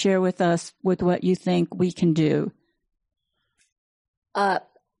will share with us with what you think we can do. I'm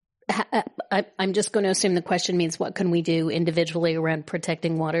just going to assume the question means what can we do individually around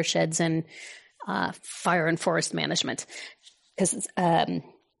protecting watersheds and fire and forest management? Because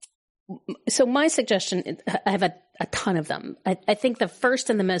so my suggestion, I have a ton of them. I think the first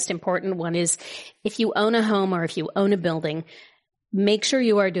and the most important one is if you own a home or if you own a building, make sure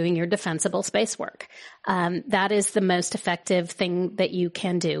you are doing your defensible space work. That is the most effective thing that you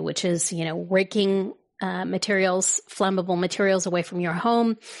can do, which is, raking flammable materials away from your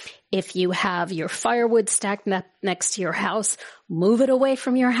home. If you have your firewood stacked next to your house, move it away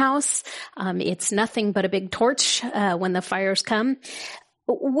from your house. It's nothing but a big torch when the fires come.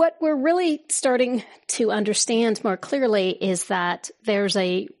 What we're really starting to understand more clearly is that there's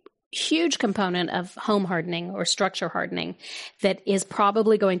a huge component of home hardening or structure hardening that is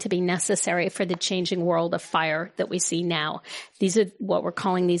probably going to be necessary for the changing world of fire that we see now. These are what we're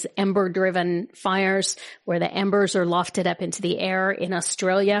calling these ember-driven fires, where the embers are lofted up into the air. In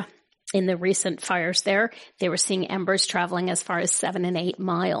Australia, in the recent fires there, they were seeing embers traveling as far as 7 and 8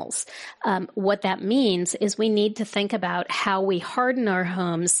 miles. What that means is we need to think about how we harden our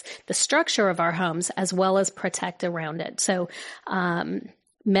homes, the structure of our homes, as well as protect around it. So,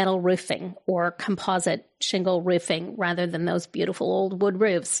 metal roofing or composite shingle roofing rather than those beautiful old wood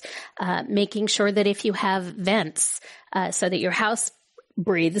roofs, making sure that if you have vents so that your house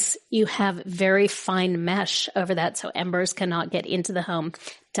breathes, you have very fine mesh over that so embers cannot get into the home,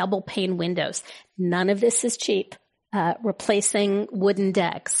 double pane windows. None of this is cheap. Replacing wooden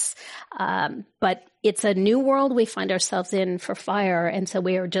decks. But it's a new world we find ourselves in for fire, and so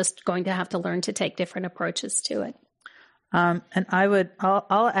we are just going to have to learn to take different approaches to it. And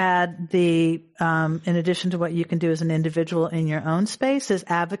I'll add in addition to what you can do as an individual in your own space, is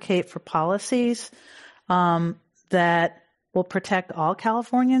advocate for policies, that will protect all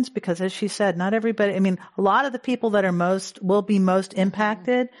Californians, because as she said, not everybody, a lot of the people that will be most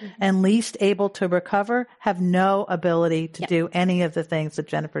impacted and least able to recover have no ability to do any of the things that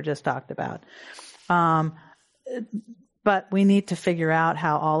Jennifer just talked about. But we need to figure out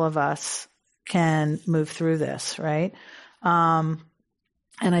how all of us can move through this, right? And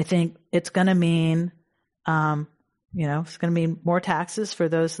I think it's going to mean, it's going to mean more taxes for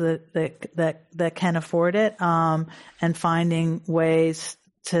those that can afford it, and finding ways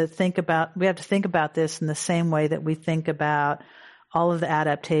to think about. We have to think about this in the same way that we think about all of the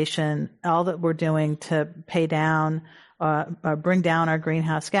adaptation, all that we're doing to pay down, or bring down our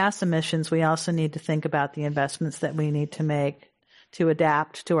greenhouse gas emissions. We also need to think about the investments that we need to make to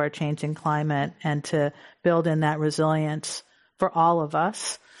adapt to our changing climate and to build in that resilience for all of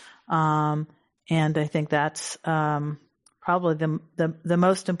us. And I think that's probably the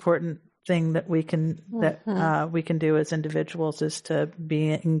most important thing that we can do as individuals, is to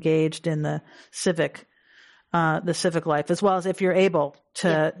be engaged in the civic life, as well as, if you're able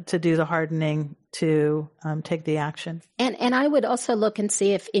to do the hardening, to take the action. And I would also look and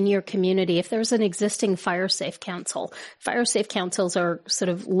see if in your community, if there's an existing fire safe council. Fire safe councils are sort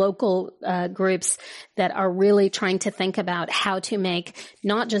of local groups that are really trying to think about how to make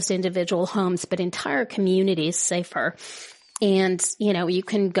not just individual homes, but entire communities safer. And, you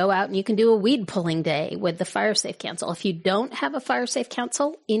can go out and you can do a weed pulling day with the fire safe council. If you don't have a fire safe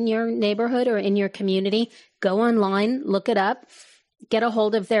council in your neighborhood or in your community, go online, look it up, get a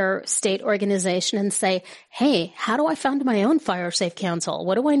hold of their state organization and say, hey, how do I found my own fire safe council?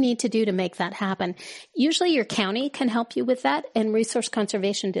 What do I need to do to make that happen? Usually your county can help you with that, and resource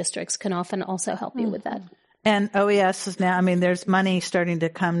conservation districts can often also help you with that. And OES is now, there's money starting to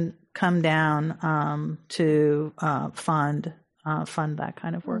come down to fund that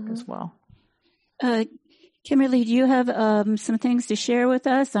kind of work as well. Kimberly, do you have some things to share with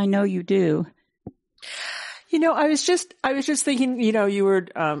us? I know you do. I was just thinking, you were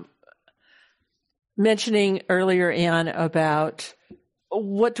mentioning earlier, Anne, about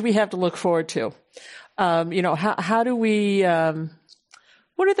what do we have to look forward to? How do we,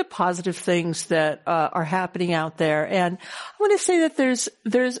 what are the positive things that are happening out there? And I want to say that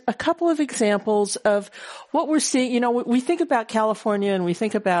there's a couple of examples of what we're seeing. We think about California and we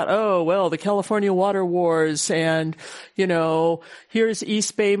think about, the California water wars, and, here's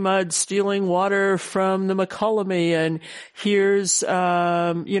East Bay Mud stealing water from the Mokelumne, and here's,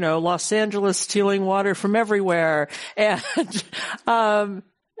 Los Angeles stealing water from everywhere. And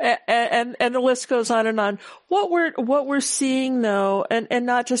the list goes on and on. What we're seeing, though, and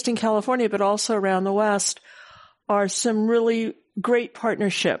not just in California, but also around the West, are some really great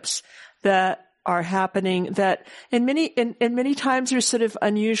partnerships that are happening, that in many times are sort of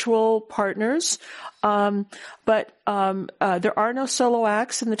unusual partners. But there are no solo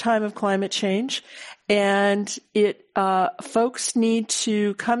acts in the time of climate change. And folks need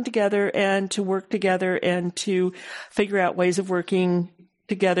to come together and to work together and to figure out ways of working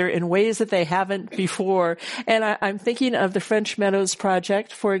together in ways that they haven't before. And I'm thinking of the French Meadows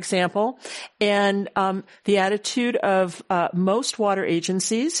Project, for example, and the attitude of most water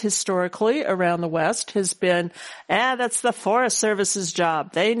agencies historically around the West has been, that's the Forest Service's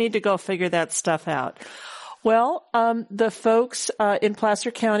job. They need to go figure that stuff out. Well, the folks in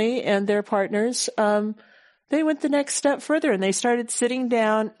Placer County and their partners, they went the next step further, and they started sitting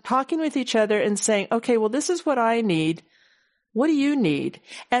down, talking with each other and saying, okay, well, this is what I need. What do you need?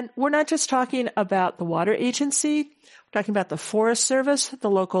 And we're not just talking about the water agency. We're talking about the Forest Service, the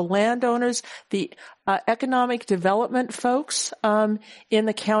local landowners, the economic development folks in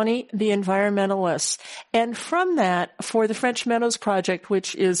the county, the environmentalists. And from that, for the French Meadows Project,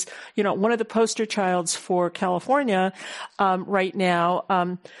 which is, one of the poster childs for California right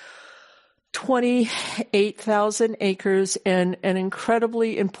now, 28,000 acres in an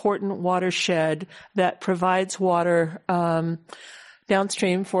incredibly important watershed that provides water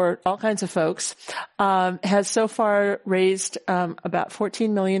downstream for all kinds of folks, has so far raised about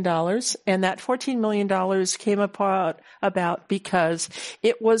 $14 million. And that $14 million came about because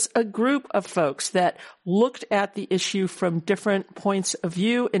it was a group of folks that looked at the issue from different points of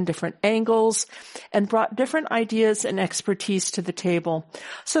view and different angles and brought different ideas and expertise to the table.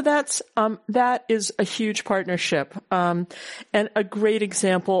 So that is a huge partnership, and a great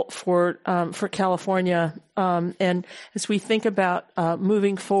example for California. And as we think about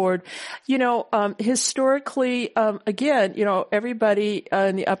moving forward, historically, again, everybody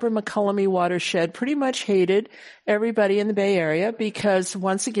in the Upper McCullum watershed pretty much hated everybody in the Bay Area because,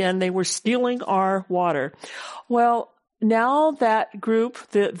 once again, they were stealing our water. Well, now that group,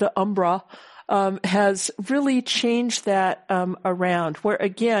 the Umbra, has really changed that around, where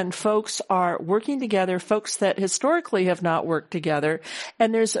again folks are working together, folks that historically have not worked together,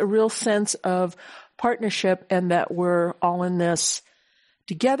 and there's a real sense of partnership and that we're all in this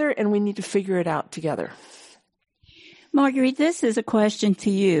together and we need to figure it out together. Marguerite, this is a question to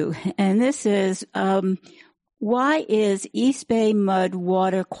you, and this is, why is East Bay mud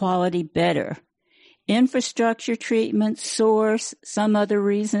water quality better? Infrastructure treatment, source, some other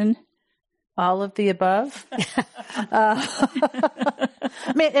reason? All of the above. I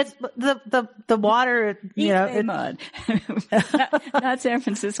mean, it's the water, mud. not San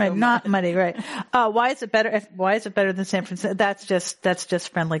Francisco. Right, not muddy, right. Why is it better? Why is it better than San Francisco? That's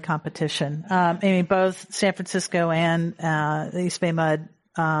just friendly competition. I mean, both San Francisco and the East Bay mud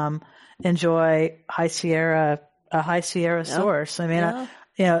enjoy a High Sierra source. I mean, I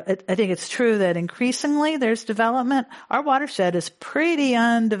think it's true that increasingly there's development. Our watershed is pretty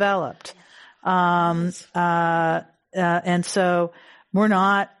undeveloped. And so we're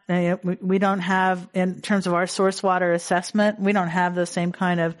not, we don't have, in terms of our source water assessment, we don't have the same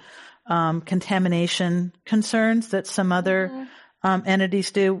kind of, contamination concerns that some other, entities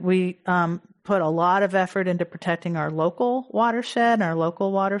do. We, put a lot of effort into protecting our local watershed, our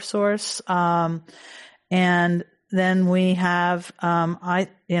local water source. And then we have, I've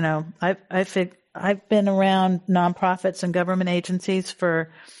been around nonprofits and government agencies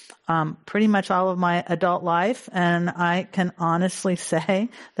for pretty much all of my adult life, and I can honestly say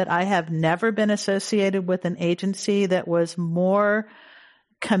that I have never been associated with an agency that was more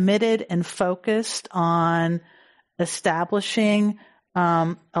committed and focused on establishing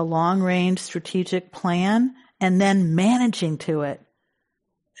a long-range strategic plan and then managing to it.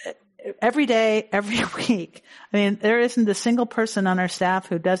 Every day, every week. I mean, there isn't a single person on our staff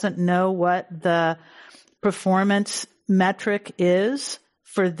who doesn't know what the performance metric is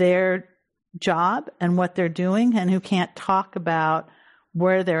for their job and what they're doing, and who can't talk about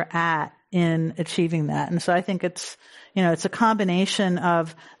where they're at in achieving that. And so I think it's a combination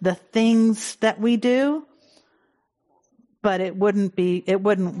of the things that we do, but it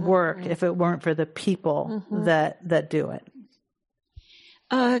wouldn't work if it weren't for the people that do it.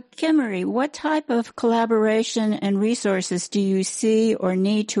 Kimmery, what type of collaboration and resources do you see or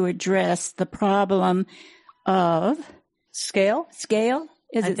need to address the problem of Scale?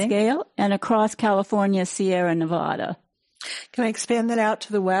 Is it scale? And across California, Sierra Nevada. Can I expand that out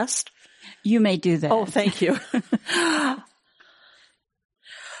to the West? You may do that. Oh, thank you.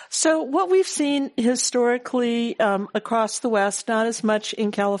 So what we've seen historically across the West, not as much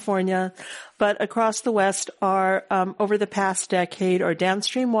in California, but across the West are over the past decade are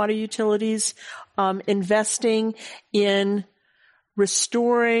downstream water utilities investing in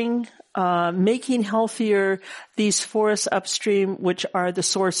restoring, making healthier these forests upstream, which are the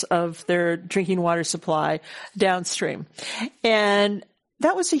source of their drinking water supply downstream. And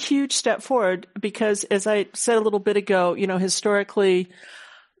that was a huge step forward because, as I said a little bit ago, historically,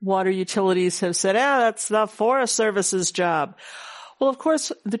 water utilities have said, that's the Forest Service's job. Well, of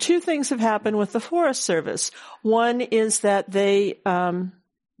course, the two things have happened with the Forest Service. One is that they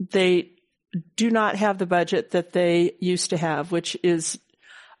do not have the budget that they used to have, which is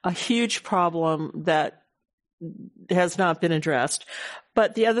a huge problem that has not been addressed.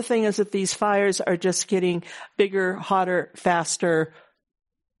 But the other thing is that these fires are just getting bigger, hotter, faster,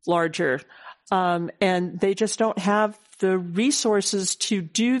 larger. And they just don't have the resources to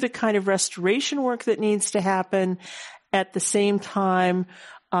do the kind of restoration work that needs to happen at the same time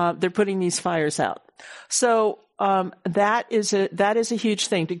they're putting these fires out. So that is a huge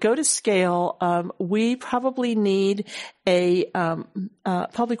thing. To go to scale, we probably need a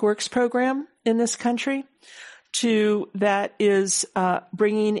public works program in this country that is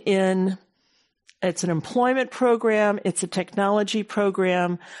bringing in. It's an employment program. It's a technology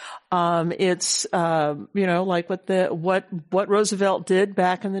program. It's like what Roosevelt did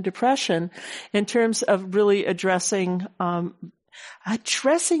back in the Depression in terms of really addressing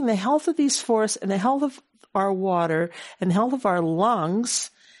the health of these forests and the health of our water and the health of our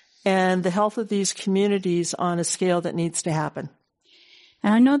lungs and the health of these communities on a scale that needs to happen.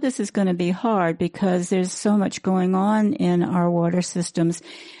 And I know this is going to be hard because there's so much going on in our water systems.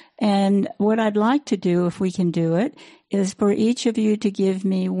 And what I'd like to do, if we can do it, is for each of you to give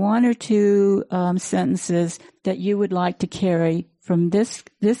me one or two sentences that you would like to carry from this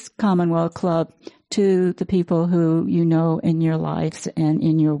Commonwealth Club to the people who you know in your lives and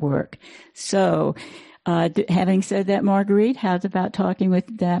in your work. So, having said that, Marguerite, how's about talking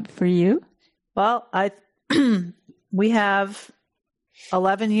with that for you? Well, we have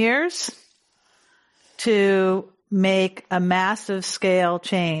 11 years to make a massive scale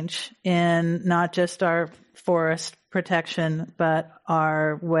change in not just our forest protection, but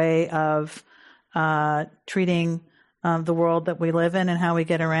our way of treating the world that we live in and how we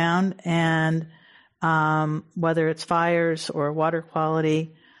get around, and whether it's fires or water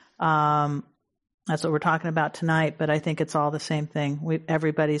quality. That's what we're talking about tonight, but I think it's all the same thing.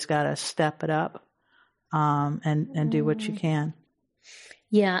 Everybody's got to step it up and do what you can.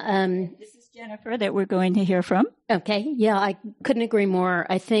 Yeah. This is Jennifer that we're going to hear from. Okay. Yeah, I couldn't agree more.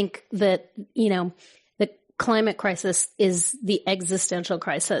 I think that, the climate crisis is the existential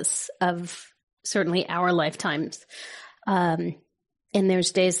crisis of certainly our lifetimes. And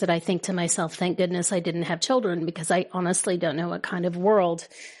there's days that I think to myself, thank goodness I didn't have children, because I honestly don't know what kind of world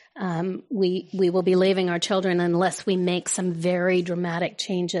we will be leaving our children unless we make some very dramatic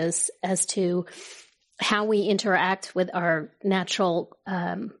changes as to how we interact with our natural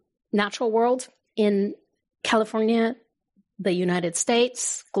world in California, the United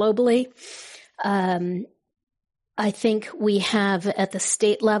States, globally. I think we have at the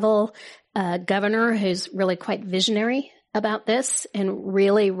state level a governor who's really quite visionary about this and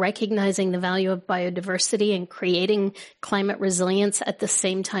really recognizing the value of biodiversity and creating climate resilience at the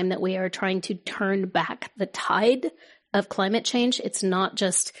same time that we are trying to turn back the tide of climate change. It's not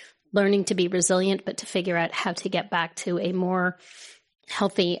just learning to be resilient, but to figure out how to get back to a more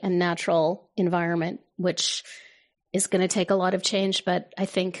healthy and natural environment, which is going to take a lot of change. But I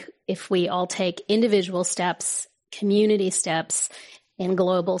think if we all take individual steps, community steps, and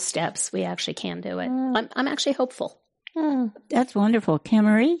global steps, we actually can do it. I'm actually hopeful. That's wonderful.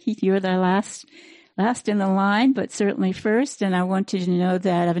 Kimmery, you're the last in the line, but certainly first. And I want you to know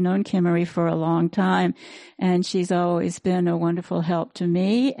that I've known Kimmery for a long time, and she's always been a wonderful help to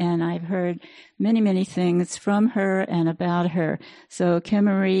me. And I've heard many, many things from her and about her. So,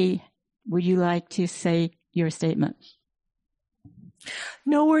 Kimmery, would you like to say your statement?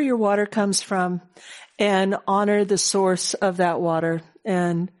 Know where your water comes from and honor the source of that water,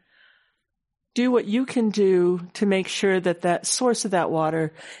 and do what you can do to make sure that that source of that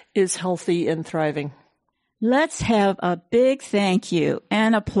water is healthy and thriving. Let's have a big thank you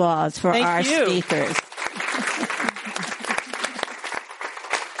and applause for our speakers.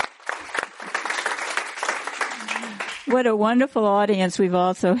 What a wonderful audience we've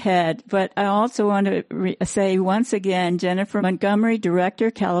also had. But I also want to say once again, Jennifer Montgomery, Director,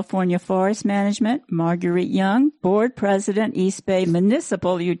 California Forest Management; Marguerite Young, Board President, East Bay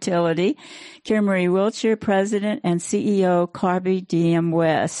Municipal Utility; Kimmery Wiltshire, President and CEO, Carby DM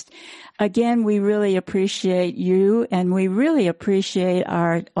West. Again, we really appreciate you, and we really appreciate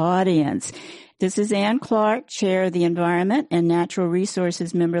our audience. This is Ann Clark, Chair of the Environment and Natural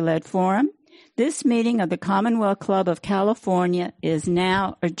Resources Member-Led Forum. This meeting of the Commonwealth Club of California is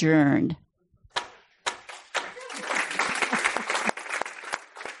now adjourned.